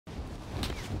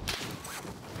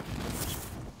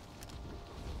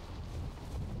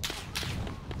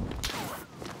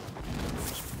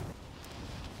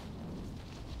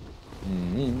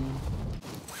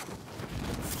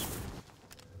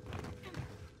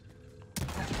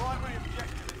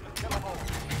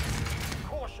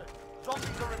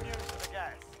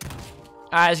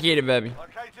Let's get it, baby.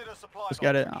 Let's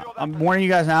get it. I'm warning you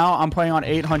guys now. I'm playing on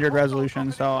 800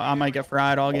 resolution, so I might get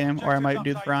fried all game, or I might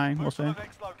do the frying. We'll see.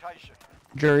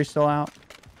 Jury's still out.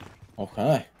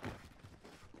 Okay.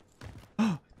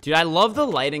 Dude, I love the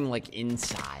lighting like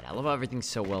inside. I love how everything's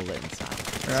so well lit inside.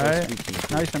 Right?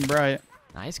 So Nice and bright.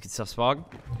 nice, good stuff, Spog.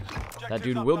 That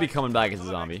dude will be coming back as a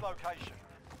zombie.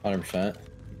 100%.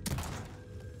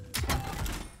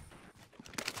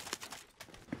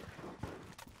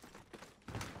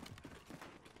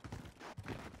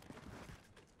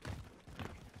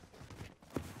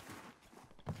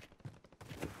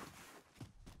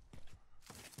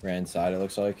 Ran inside, it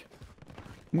looks like.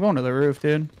 I'm going to the roof,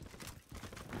 dude.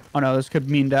 Oh no, this could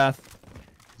mean death.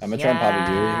 I'm gonna try and pop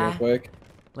a dude real quick.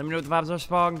 Let me know what the vibes are,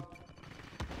 Spog.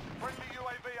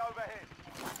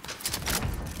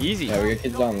 Easy. Yeah, we got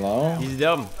kids down low. He's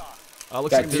dumb.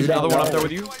 Looks like there's another one up there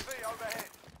with you.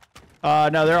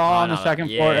 No, they're all on the second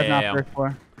floor, if not first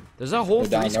floor. There's a whole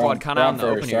 3 squad kind of out in the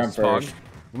open here, Spog.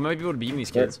 We might be able to beat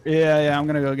these kids. Yeah, I'm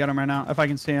gonna go get them right now. If I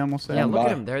can see them, we'll see. Yeah, look at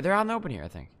them. They're out in the open here, I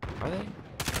think. Are they?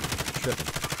 Tripping.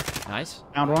 Nice.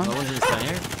 Found one. No one's in the center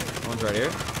here. No one's right here.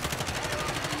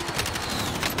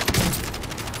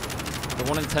 The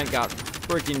one in the tent got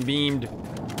freaking beamed.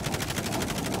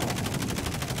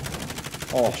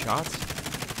 Oh, good shots.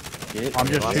 I'm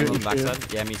just shooting.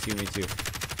 Backside. Yeah, me too.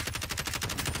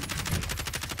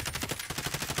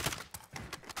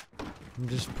 I'm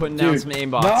just putting down some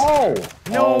aimbot. No!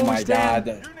 Oh my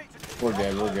god. We're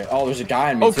good. Oh, there's a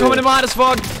guy in me too. Coming in behind us,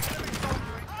 Fog.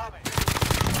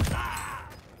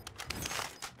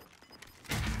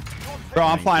 Bro,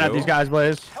 I'm flying at these guys,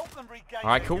 Blaze.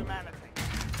 Alright, cool.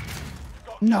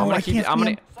 No, I'm gonna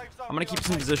keep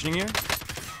some positioning here.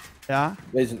 Yeah.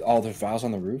 There's all the files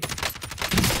on the roof.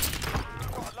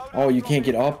 Oh, you can't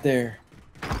get up there.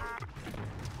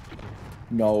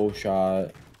 No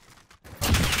shot.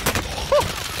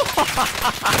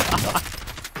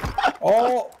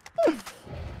 Oh.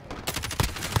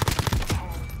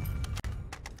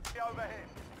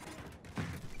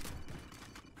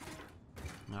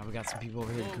 Now we got some people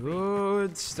over here.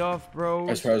 Good stuff, bro.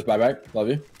 Speros, bye bye. Love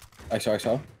you.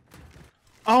 XOXO.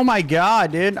 Oh my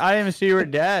god, dude. I didn't even see you were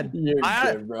dead. You're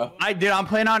good, bro. I'm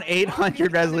playing on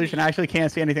 800 resolution. I actually can't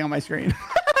see anything on my screen.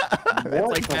 It's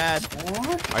like bad.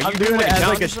 Are you doing it as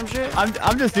like some shit?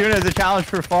 I'm just doing it as a challenge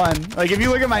for fun. Like if you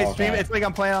look at my stream, it's like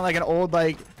I'm playing on like an old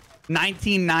like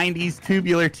 1990s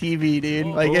tubular TV, dude.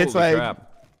 Like it's like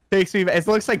takes me. It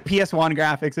looks like PS1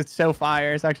 graphics. It's so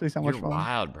fire. It's actually so much fun.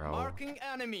 Wild, bro.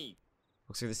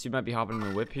 Looks like this dude might be hopping in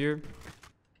the whip here.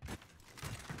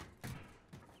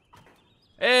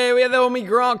 Hey, we have the homie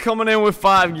Gronk coming in with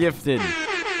 5 gifted.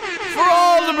 For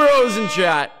all the bros in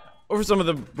chat. Or for some of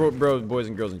the bros, boys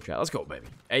and girls in chat. Let's go, baby.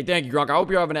 Hey, thank you, Gronk. I hope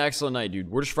you're having an excellent night,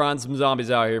 dude. We're just frying some zombies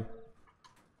out here.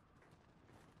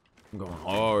 I'm going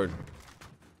hard.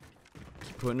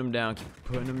 Keep putting them down. Keep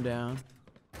putting them down.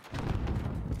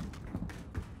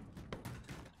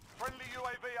 Friendly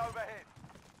UAV overhead.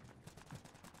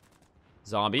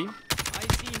 Zombie.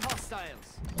 I see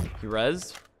hostiles. He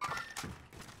rezzed.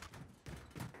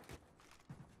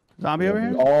 Zombie over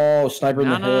here? Oh, sniper in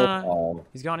the hill. Oh.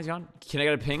 He's gone. Can I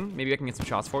get a ping? Maybe I can get some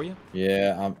shots for you.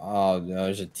 Yeah, oh, no,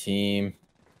 there's a team.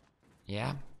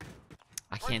 Yeah.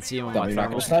 I can't see him with You're my not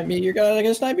thermal. gonna snipe me. You're not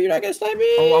gonna snipe me. You're not gonna snipe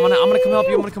me. Oh, I'm gonna come help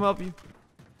you. I'm gonna come help you.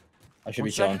 I should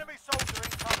be shown.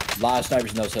 A lot of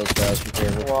snipers in those hills, guys. Be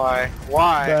careful. Why?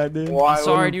 I'm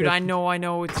sorry, dude. I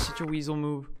know. It's such a weasel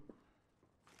move.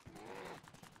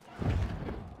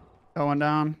 Going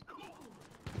down.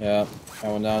 Yeah,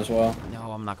 that one down as well. No,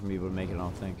 I'm not gonna be able to make it. I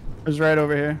don't think. It's right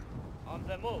over here.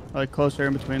 Like closer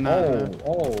in between that.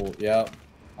 Oh, yeah.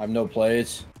 I have no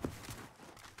plates.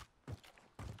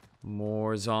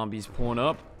 More zombies pulling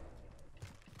up.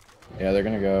 Yeah, they're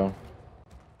gonna go.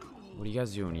 What are you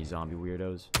guys doing, you zombie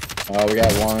weirdos? Oh, we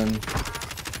got one.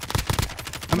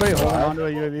 Somebody holding onto a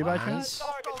UAV by chance?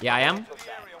 Yeah, I am.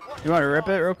 You want to rip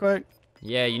it real quick?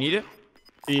 Yeah, you need it?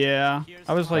 Yeah.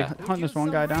 I was like hunting this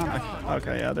one guy down.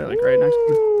 Okay, yeah, they're like right next to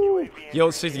me. Yo,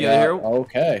 let's stick together here.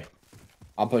 Okay.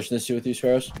 I'm pushing this two with you,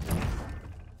 Speros.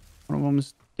 One of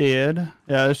them's dead.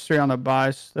 Yeah, there's 3 on the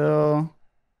buy still.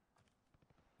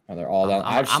 Oh, they're all down.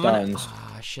 I have stuns.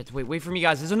 Ah, shit. Wait for me,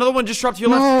 guys. There's another one just dropped to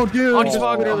your No, left. dude. On your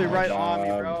Oh, literally right on me,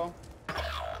 bro.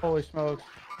 Holy smokes.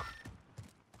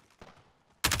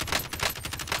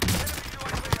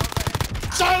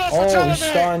 Oh, he's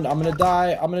stunned. I'm gonna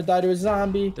die. I'm gonna die to a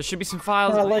zombie. There should be some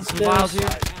files. Not like some this. files here.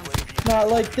 Not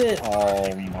like this.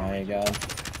 Oh my god.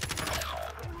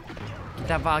 Get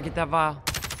that vial. Get that vial.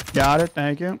 Got it.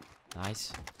 Thank you.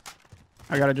 Nice.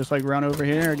 I gotta just like run over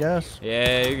here, I guess.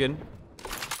 Yeah, you're good.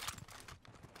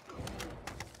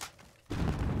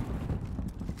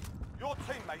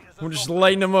 We're just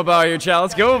lighting them up out here, chat.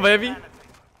 Let's go, baby.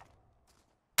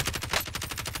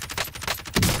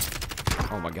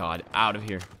 Oh my god, out of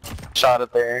here. Shot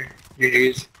it there.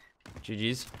 GG's.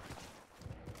 GG's.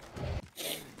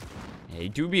 Yeah, you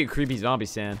do be a creepy zombie,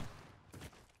 Stan.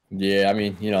 Yeah, I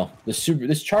mean, you know,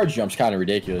 this charge jump's kind of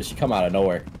ridiculous. You come out of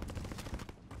nowhere.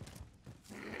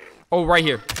 Oh, right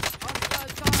here.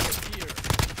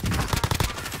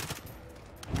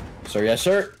 Sir, yes,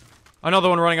 sir. Another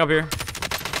one running up here.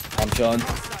 I'm chilling.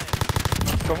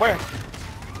 From where?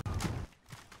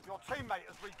 Your teammate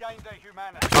has regained their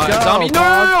humanity. Zombie.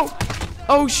 No.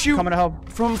 Oh, shoot. Coming to help.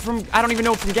 From, I don't even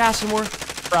know, from gas somewhere.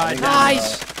 Right.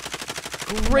 Nice.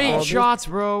 Great shots,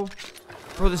 bro.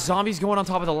 Bro, the zombie's going on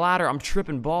top of the ladder. I'm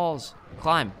tripping balls.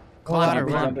 Climb. Ladder,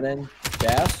 Climb. Jumping in.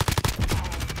 Gas.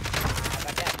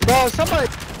 Bro, somebody.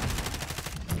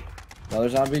 Another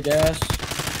zombie gas.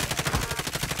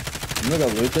 I'm gonna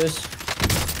go loot this.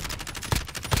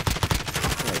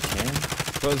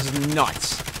 Bro, this is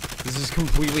nuts. This is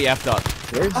completely effed up.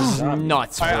 Where's the This is zombie?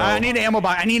 nuts, bro. I need an ammo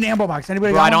box. I need an ammo box.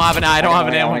 Anybody? Bro, got I don't one? have an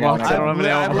ammo box. I I don't have an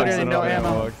ammo box. literally no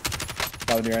ammo.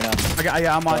 Following you right now. Okay,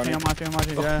 yeah, I'm watching.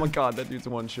 Yeah. Oh my god, that dude's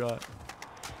one shot.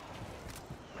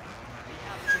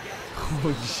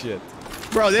 Holy shit.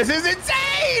 Bro, this is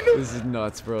insane. This is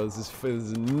nuts, bro. This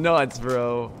is nuts,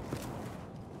 bro.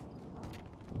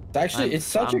 It's actually, it's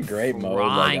such a great mode.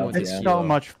 frying with It's Yeah. so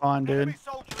much fun, dude. Enemy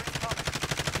soldier incoming.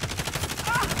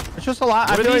 It's just a lot.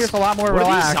 I feel like it's a lot more What are these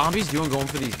relaxed. zombies doing going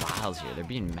for these vials here? They're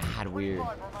being mad weird.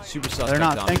 Super suspect They're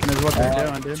not zombies. thinking is what they're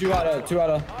doing, dude. Two out of.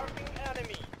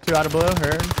 2 out of blue.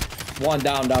 Heard. One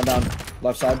down.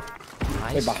 Left side.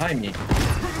 Nice. Wait, behind me.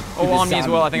 Oh, on me as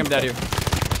well. I think I'm dead here.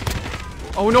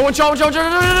 Oh, no one shot.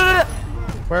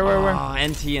 Where?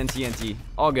 NT.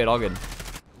 All good.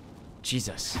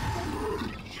 Jesus.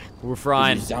 We're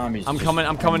frying. These zombies I'm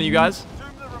just- coming to you guys.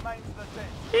 Assume the remains of the dead.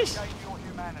 Regain your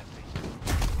humanity.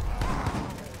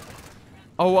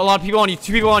 Oh, a lot of people on you.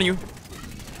 2 people on you.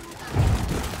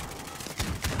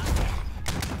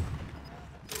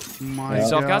 My Yeah.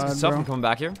 Self, guys. God, Good stuff. bro. I'm coming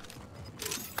back here.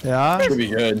 Yeah. Could be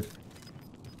good.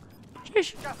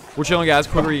 We're chilling, guys.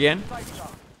 Quick regain.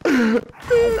 Dude,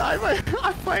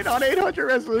 I'm playing on 800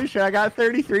 resolution. I got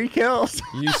 33 kills.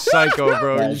 You psycho,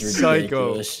 bro. You That's psycho.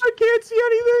 ridiculous. I can't see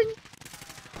anything.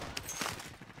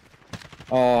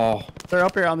 Oh, They're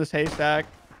up here on this haystack.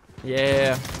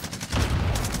 Yeah.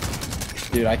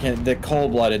 dude, I can't. The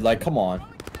cold-blooded. Like, come on.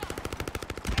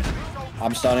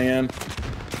 I'm stunning him.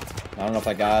 I don't know if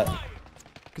I got.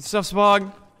 Good stuff,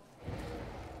 Spog.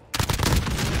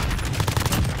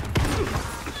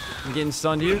 I'm getting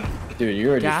stunned here. Dude, you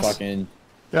were Gas? just fucking.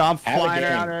 Yeah, I'm Have a flying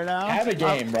game. around right now. Have a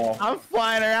game, bro. I'm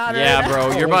flying around Yeah, right bro.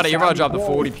 now. You're about to Holy drop the whoa.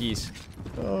 40 piece.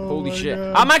 Oh Holy my shit.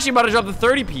 God. I'm actually about to drop the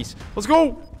 30 piece. Let's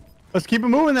go. Let's keep it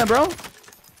moving then, bro.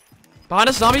 Behind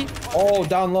us, zombie. Oh,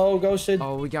 down low, ghosted.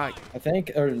 Oh, we got. I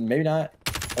think, or maybe not.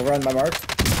 Over on my mark.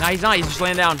 Nah, he's not. He's just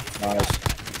laying down.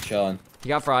 Nice. Chilling. He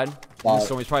got fried. Wow.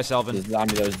 So he's probably selfing. This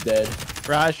zombie that was dead.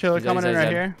 Raj Shiller He's coming dead, in he's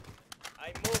right dead. here.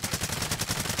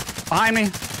 Behind me.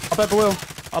 Up at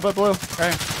blue.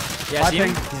 Okay. Yeah, see him?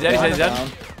 He's dead. He's dead. Down.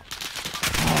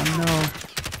 Oh no.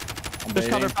 I'm Just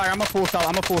cover baiting. fire. I'm a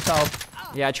full self.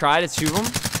 Yeah, I tried. It's 2 of them.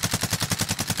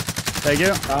 Thank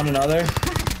you. Found another.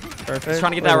 Perfect. He's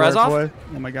trying to get that res off? Boy.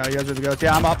 Oh my god, you guys are the goats.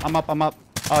 Yeah, I'm up.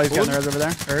 Oh, he's getting the res over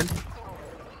there. Heard.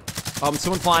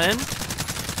 Someone flying in.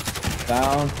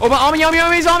 Down. Oh, but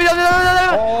zombie.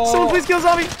 Oh. Someone please kill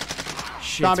zombie.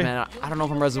 Shit, Zombie. man. I don't know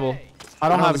if I'm resable. I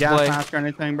don't have a gas display. mask or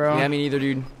anything, bro. Yeah, me neither,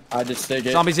 dude. I just stick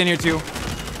it. Zombies in here too.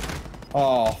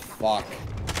 Oh, fuck.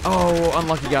 Oh,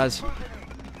 unlucky guys.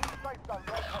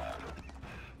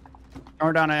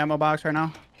 We're down an ammo box right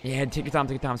now. Yeah, take your time,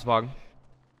 Spog.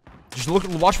 Just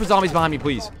watch for zombies behind me,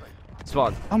 please.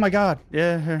 Spog. Oh my god.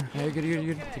 Yeah, here. Yeah, you're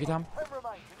good. Take your time.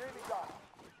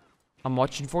 I'm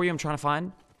watching for you. I'm trying to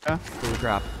find. Yeah. Holy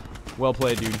crap. Well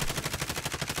played, dude.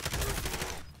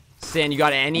 Stan, you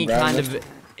got any I'm grabbing kind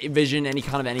of vision, any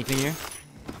kind of anything here?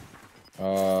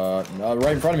 No,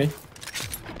 right in front of me.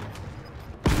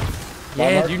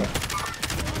 Yeah, mark. dude.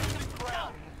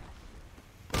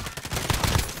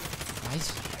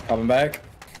 Nice. Coming back.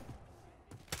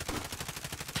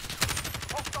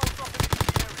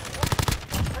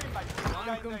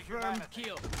 Unconfirmed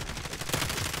kill.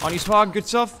 On you, Spog. Good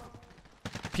stuff.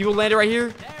 People landed right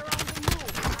here.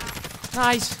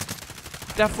 Nice.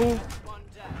 That fool.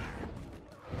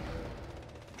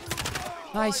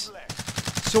 Nice.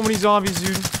 So many zombies,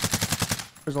 dude.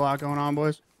 There's a lot going on,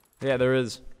 boys. Yeah, there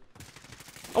is.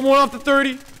 I'm one off the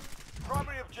 30.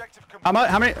 Primary objective complete. I'm up.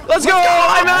 How many? Let's go!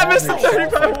 I missed the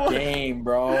 30 by What 1. game,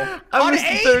 bro. I missed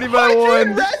the 30 by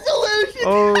 1. Resolution.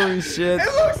 Holy shit. It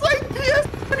looks like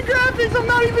graphics. I'm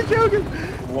not even joking.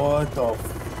 What the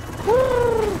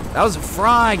That was a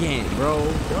fry game, bro.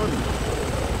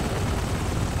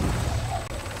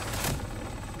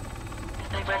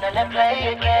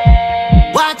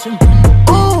 Watch him.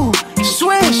 Ooh,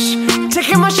 swish.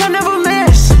 Taking my shot, never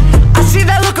miss. I see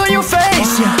that look on your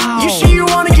face. Yeah. You sure you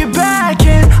wanna get back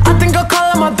in? I think I'll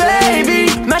call her my baby.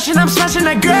 Mashing, I'm smashing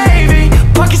that gravy.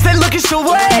 Pockets, they looking so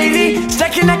wavy.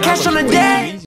 Stacking that cash on the day.